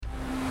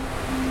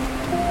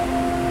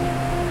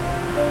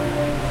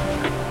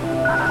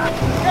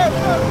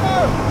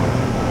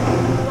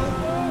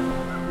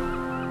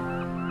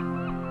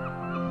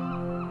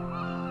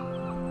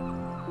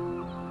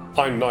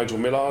I'm Nigel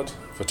Millard,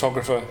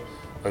 photographer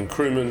and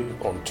crewman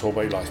on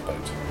Torbay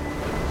Lifeboat.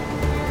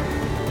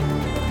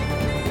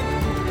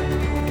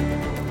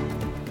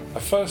 I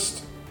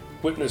first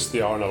witnessed the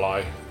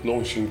RNLI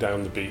launching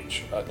down the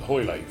beach at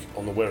Hoylake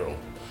on the Wirral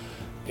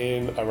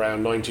in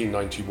around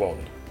 1991.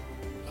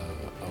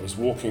 I was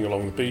walking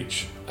along the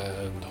beach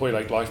and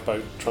Hoylake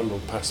Lifeboat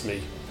trundled past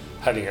me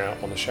heading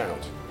out on a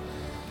shout.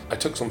 I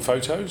took some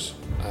photos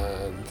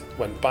and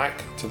went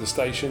back to the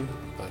station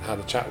and had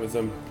a chat with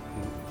them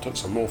and took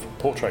some more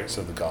portraits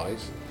of the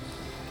guys.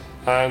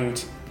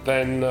 And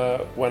then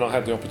when I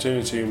had the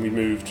opportunity and we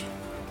moved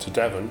to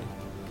Devon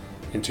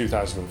in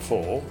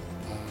 2004,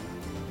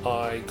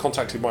 I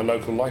contacted my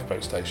local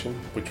lifeboat station,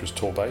 which was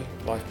Torbay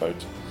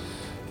Lifeboat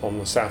on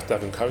the South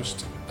Devon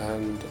coast,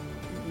 and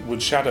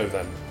would shadow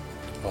them,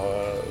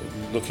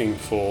 looking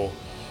for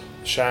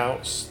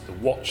shouts, the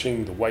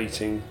watching, the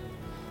waiting,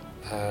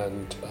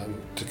 and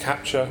to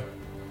capture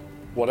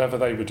whatever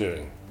they were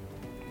doing.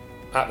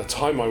 At the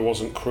time I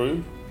wasn't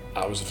crew,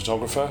 I was a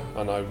photographer,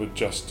 and I would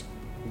just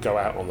go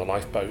out on the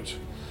lifeboat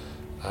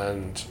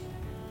and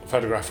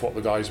photograph what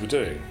the guys were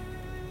doing.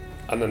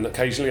 And then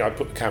occasionally I'd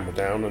put the camera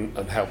down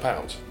and help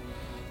out.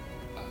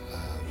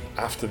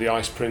 After the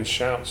Ice Prince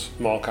shouts,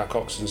 Mark, our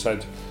coxswain,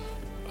 said,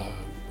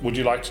 would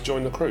you like to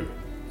join the crew?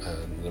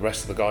 And the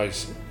rest of the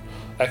guys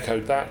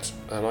echoed that,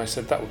 and I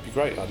said that would be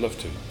great, I'd love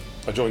to.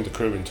 I joined the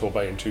crew in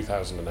Torbay in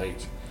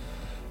 2008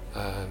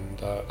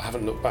 and I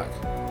haven't looked back.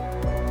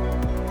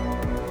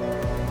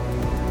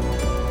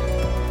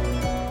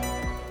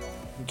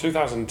 In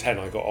 2010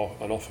 I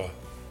got an offer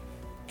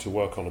to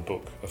work on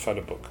a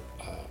photo book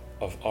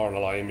of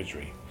RNLI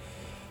imagery.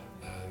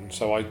 And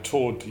so I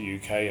toured the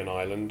UK and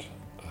Ireland,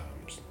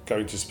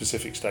 going to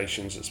specific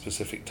stations at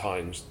specific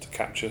times to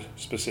capture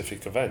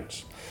specific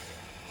events.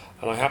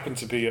 And I happened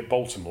to be at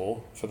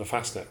Baltimore for the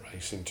Fastnet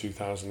race in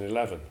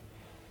 2011.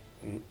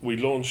 And we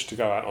launched to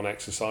go out on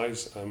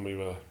exercise, and we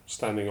were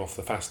standing off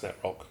the Fastnet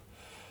rock,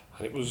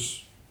 and it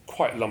was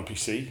quite lumpy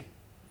sea.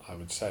 I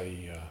would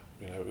say,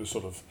 it was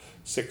sort of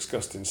 6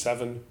 gusting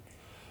 7,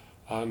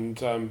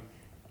 and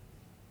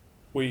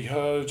we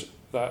heard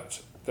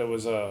that there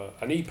was an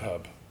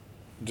EPIRB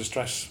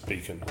distress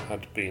beacon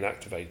had been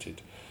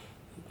activated,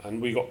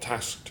 and we got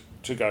tasked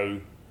to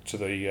go to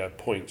the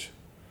point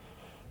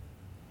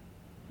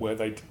where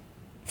they'd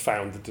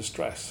found the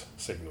distress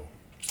signal.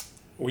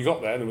 We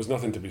got there, there was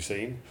nothing to be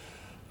seen.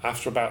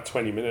 After about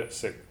 20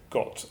 minutes it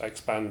got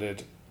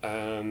expanded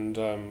and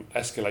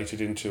escalated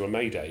into a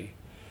mayday,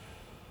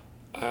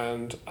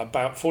 and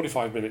about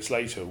 45 minutes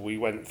later we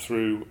went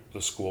through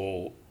the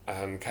squall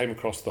and came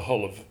across the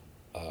hull of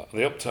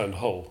the upturned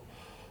hull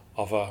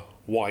of a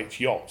white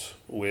yacht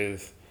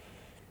with,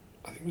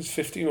 I think it was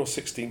 15 or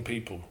 16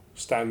 people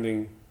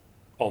standing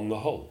on the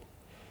hull,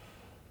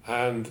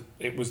 and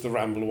it was the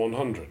Rambler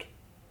 100.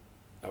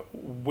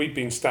 We'd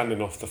been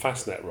standing off the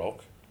Fastnet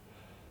rock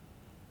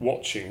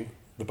watching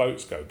the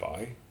boats go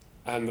by,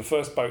 and the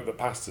first boat that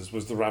passed us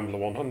was the Rambler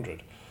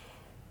 100.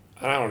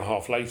 An hour and a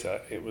half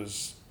later it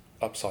was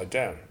upside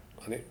down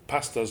and it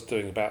passed us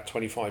doing about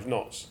 25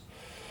 knots.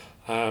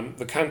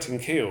 The canting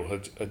keel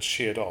had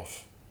sheared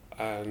off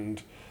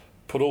and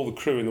put all the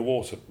crew in the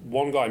water.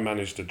 One guy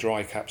managed a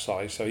dry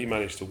capsize, so he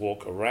managed to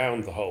walk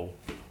around the hull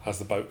as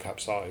the boat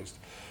capsized,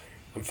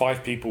 and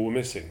 5 people were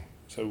missing.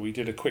 So we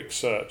did a quick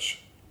search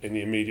in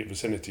the immediate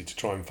vicinity to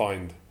try and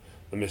find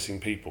the missing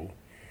people,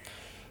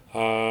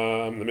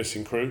 the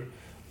missing crew,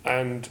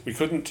 and we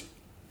couldn't.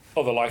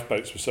 Other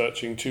lifeboats were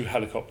searching. 2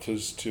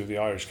 helicopters, 2 of the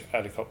Irish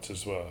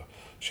helicopters were,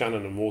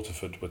 Shannon and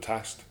Waterford, were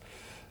tasked,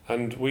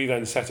 and we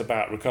then set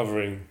about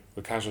recovering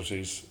the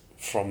casualties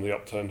from the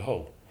upturned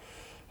hull.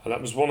 And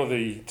that was one of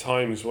the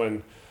times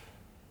when,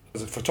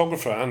 as a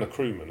photographer and a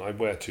crewman, I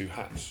wear 2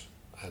 hats,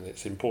 and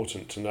it's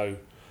important to know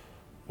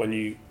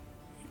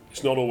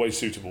it's not always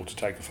suitable to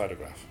take a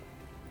photograph.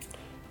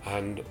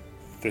 And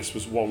this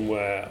was one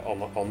where,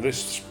 on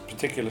this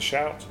particular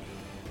shout,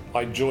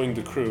 I joined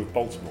the crew of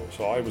Baltimore,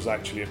 so I was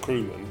actually a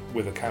crewman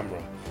with a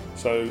camera.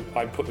 So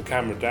I put the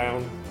camera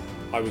down,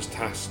 I was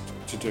tasked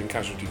to doing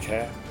casualty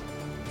care,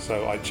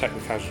 so I checked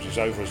the casualties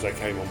over as they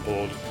came on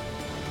board,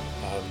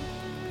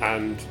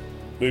 and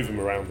move them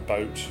around the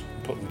boat,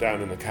 put them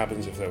down in the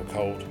cabins if they were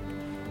cold,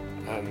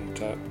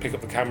 and pick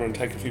up the camera and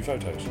take a few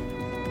photos.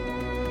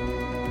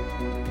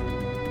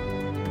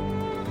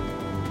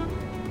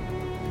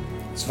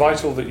 It's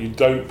vital that you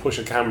don't push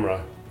a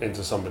camera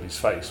into somebody's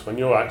face when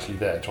you're actually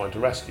there trying to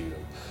rescue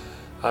them.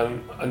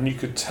 And I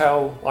could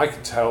tell,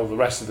 the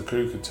rest of the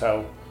crew could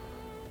tell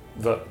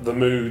that the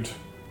mood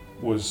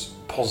was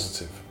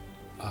positive.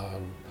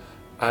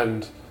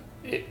 And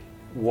it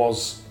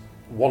was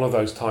one of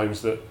those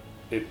times that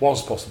it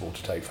was possible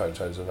to take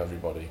photos of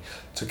everybody,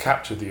 to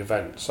capture the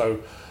event.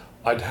 So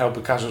I'd help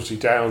a casualty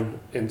down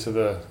into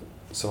the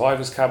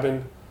survivor's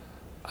cabin,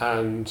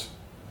 and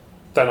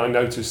then I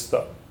noticed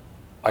that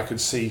I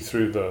could see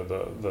through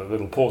the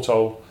little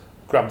porthole,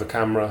 grabbed the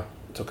camera,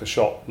 took a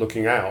shot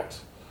looking out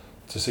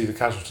to see the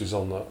casualties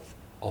on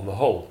the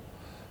hull,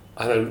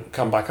 and then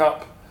come back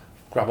up,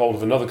 grab hold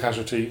of another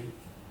casualty,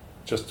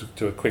 just to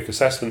do a quick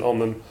assessment on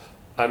them.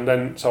 And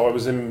then, so I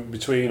was in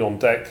between on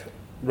deck,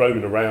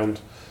 roaming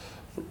around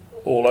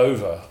all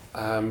over.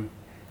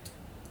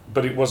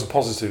 But it was a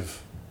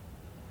positive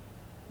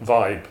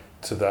vibe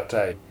to that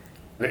day.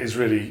 It is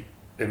really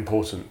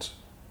important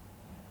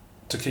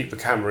to keep the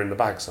camera in the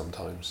bag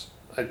sometimes.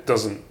 It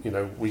doesn't,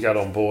 we get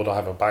on board, I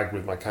have a bag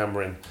with my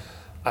camera in,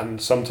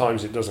 and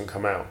sometimes it doesn't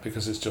come out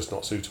because it's just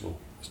not suitable.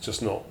 It's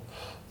just not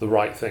the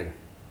right thing.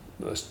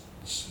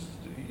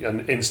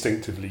 And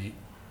instinctively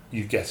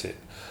you get it.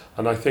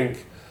 And I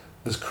think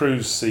the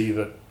crews see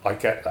that I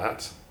get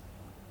that,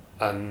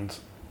 and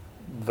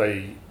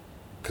they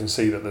can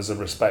see that there's a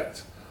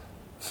respect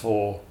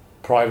for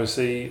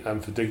privacy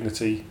and for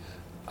dignity,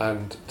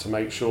 and to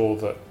make sure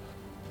that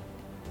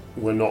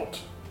we're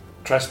not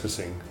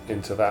trespassing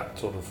into that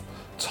sort of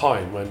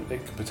time when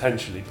it could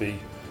potentially be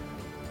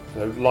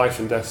life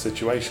and death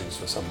situations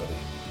for somebody.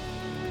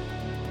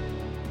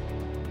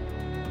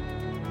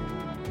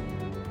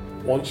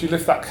 Once you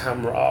lift that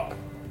camera up,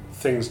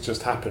 things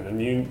just happen,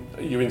 and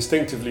you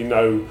instinctively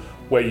know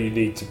where you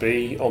need to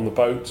be on the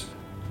boat.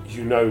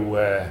 You know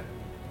where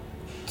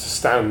to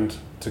stand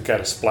to get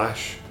a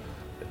splash,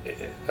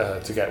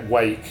 to get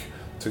wake,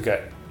 to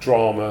get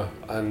drama,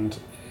 and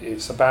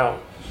it's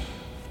about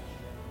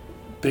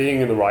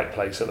being in the right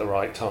place at the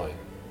right time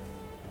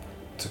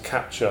to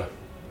capture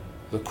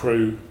the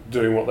crew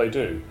doing what they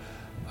do.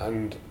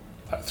 And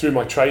through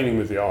my training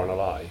with the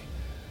RNLI,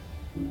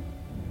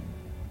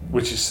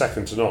 which is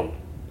second to none,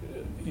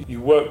 you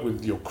work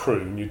with your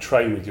crew and you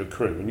train with your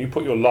crew and you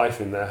put your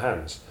life in their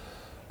hands.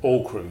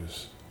 All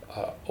crews,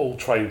 all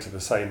trained to the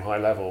same high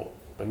level,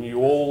 and you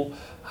all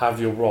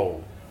have your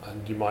role.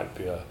 And you might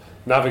be a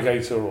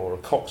navigator or a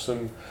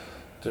coxswain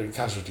doing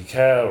casualty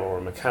care or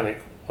a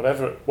mechanic,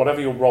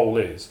 whatever your role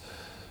is.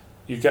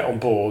 You get on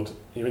board,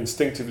 you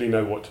instinctively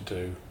know what to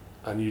do,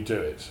 and you do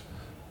it.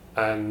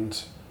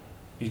 And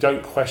you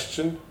don't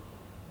question,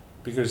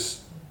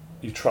 because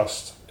you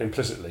trust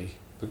implicitly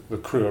the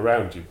crew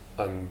around you.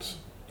 And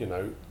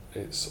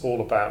it's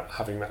all about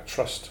having that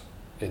trust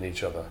in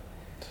each other.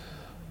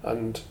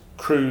 And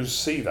crews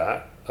see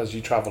that as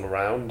you travel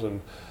around,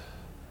 and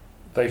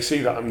they see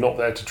that I'm not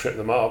there to trip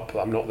them up.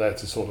 I'm not there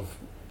to sort of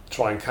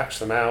try and catch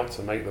them out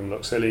and make them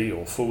look silly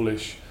or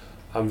foolish.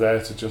 I'm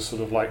there to just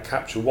sort of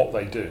capture what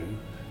they do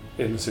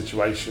in the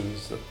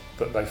situations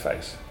that they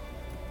face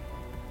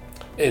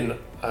in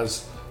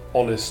as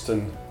honest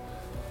and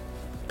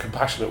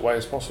compassionate way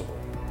as possible.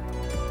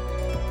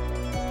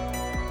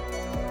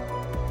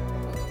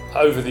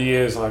 Over the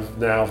years, I've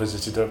now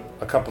visited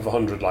a couple of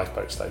 100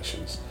 lifeboat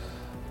stations,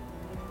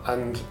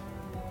 and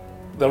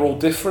they're all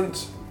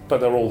different, but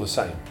they're all the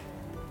same.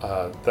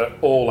 They're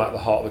all at the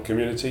heart of the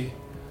community,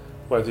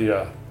 whether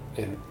you're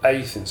in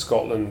Aith in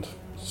Scotland,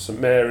 St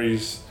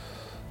Mary's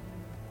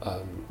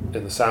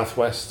in the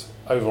southwest,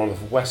 over on the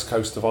west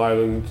coast of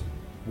Ireland,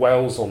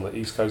 Wales on the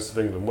east coast of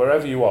England,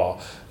 wherever you are,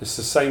 it's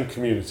the same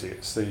community.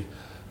 It's the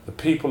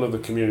people of the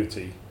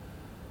community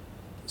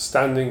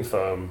standing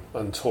firm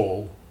and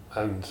tall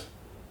and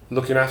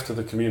looking after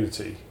the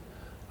community,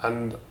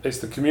 and it's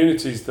the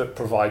communities that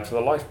provide for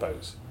the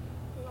lifeboats.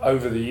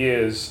 Over the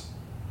years,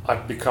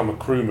 I've become a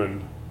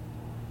crewman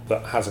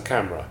that has a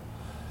camera,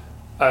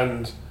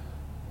 and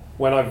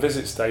when I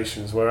visit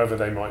stations, wherever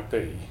they might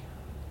be,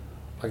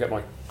 I get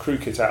my crew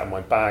kit out of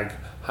my bag,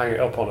 hang it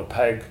up on a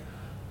peg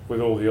with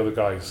all the other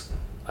guys,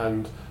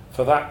 and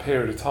for that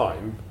period of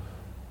time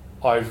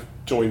I've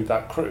joined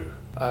that crew,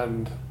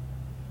 and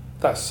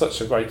that's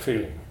such a great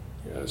feeling.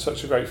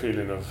 Such a great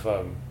feeling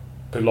of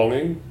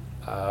belonging,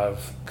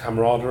 of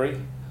camaraderie,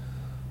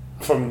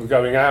 from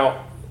going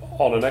out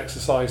on an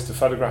exercise to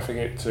photographing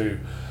it, to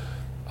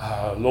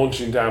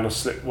launching down a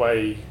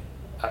slipway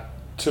at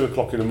 2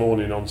 o'clock in the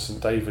morning on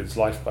St David's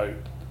lifeboat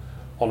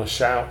on a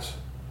shout,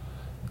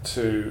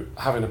 to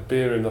having a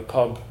beer in the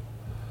pub,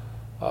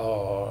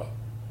 or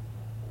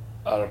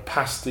a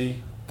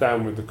pasty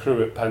down with the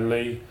crew at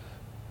Penlee.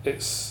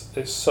 It's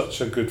such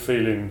a good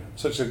feeling,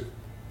 such a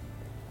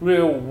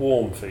real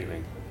warm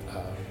feeling,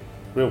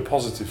 real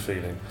positive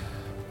feeling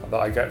that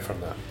I get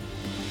from that.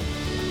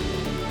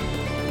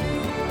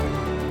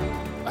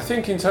 I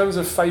think in terms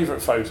of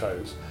favourite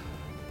photos,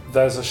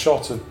 there's a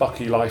shot of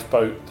Bucky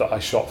lifeboat that I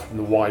shot from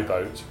the Y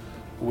boat,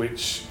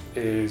 which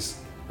is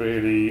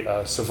really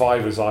a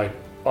survivor's eye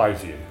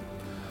view.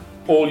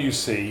 All you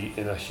see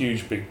in a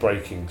huge big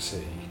breaking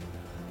sea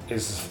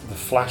is the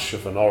flash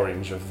of an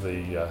orange of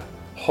the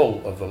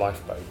hull of the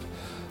lifeboat,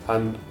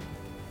 and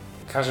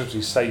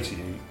casualties say to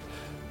you,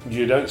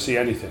 you don't see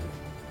anything,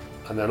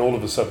 and then all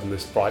of a sudden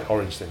this bright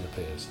orange thing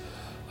appears,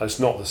 and it's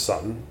not the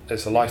sun,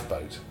 it's a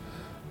lifeboat.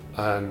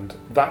 And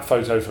that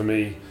photo for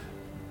me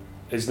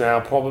is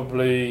now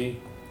probably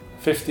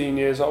 15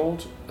 years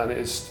old, and it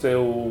is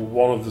still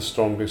one of the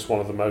strongest, one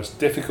of the most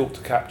difficult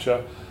to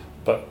capture,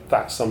 but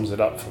that sums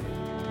it up for me.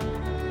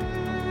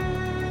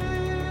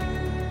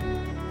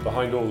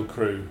 Behind all the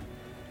crew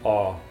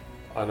are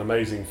an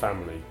amazing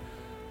family,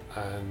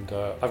 and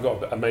I've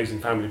got an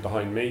amazing family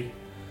behind me,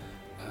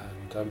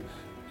 and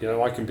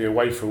I can be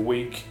away for a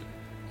week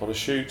on a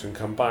shoot and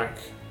come back,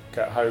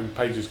 get home,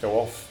 pages go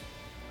off,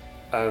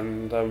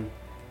 and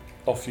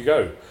off you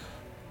go.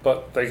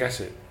 But they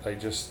get it. They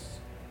just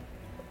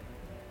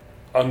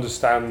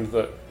understand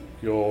that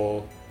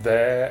you're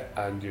there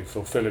and you're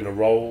fulfilling a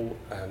role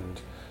and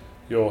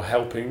you're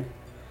helping.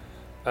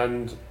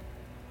 And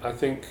I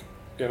think,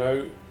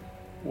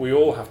 we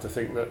all have to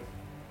think that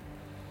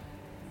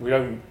we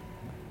don't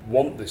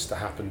want this to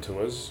happen to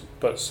us,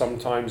 but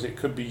sometimes it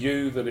could be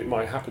you that it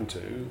might happen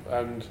to,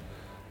 and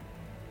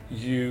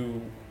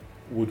you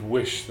would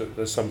wish that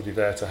there's somebody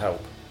there to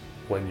help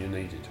when you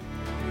need it.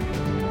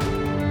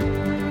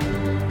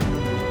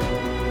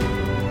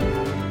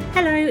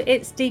 Hello,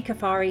 it's Dee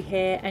Kafari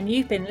here, and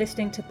you've been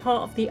listening to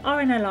part of the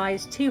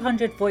RNLI's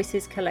 200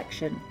 Voices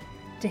collection.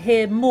 To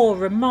hear more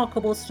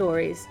remarkable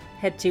stories,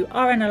 head to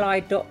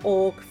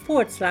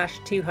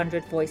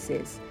rnli.org/200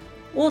 voices,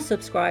 or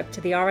subscribe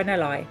to the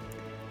RNLI,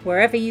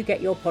 wherever you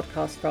get your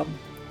podcast from.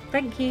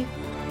 Thank you.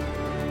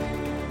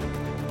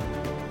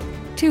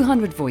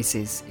 200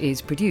 Voices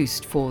is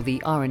produced for the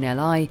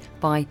RNLI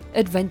by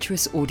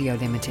Adventurous Audio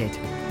Limited.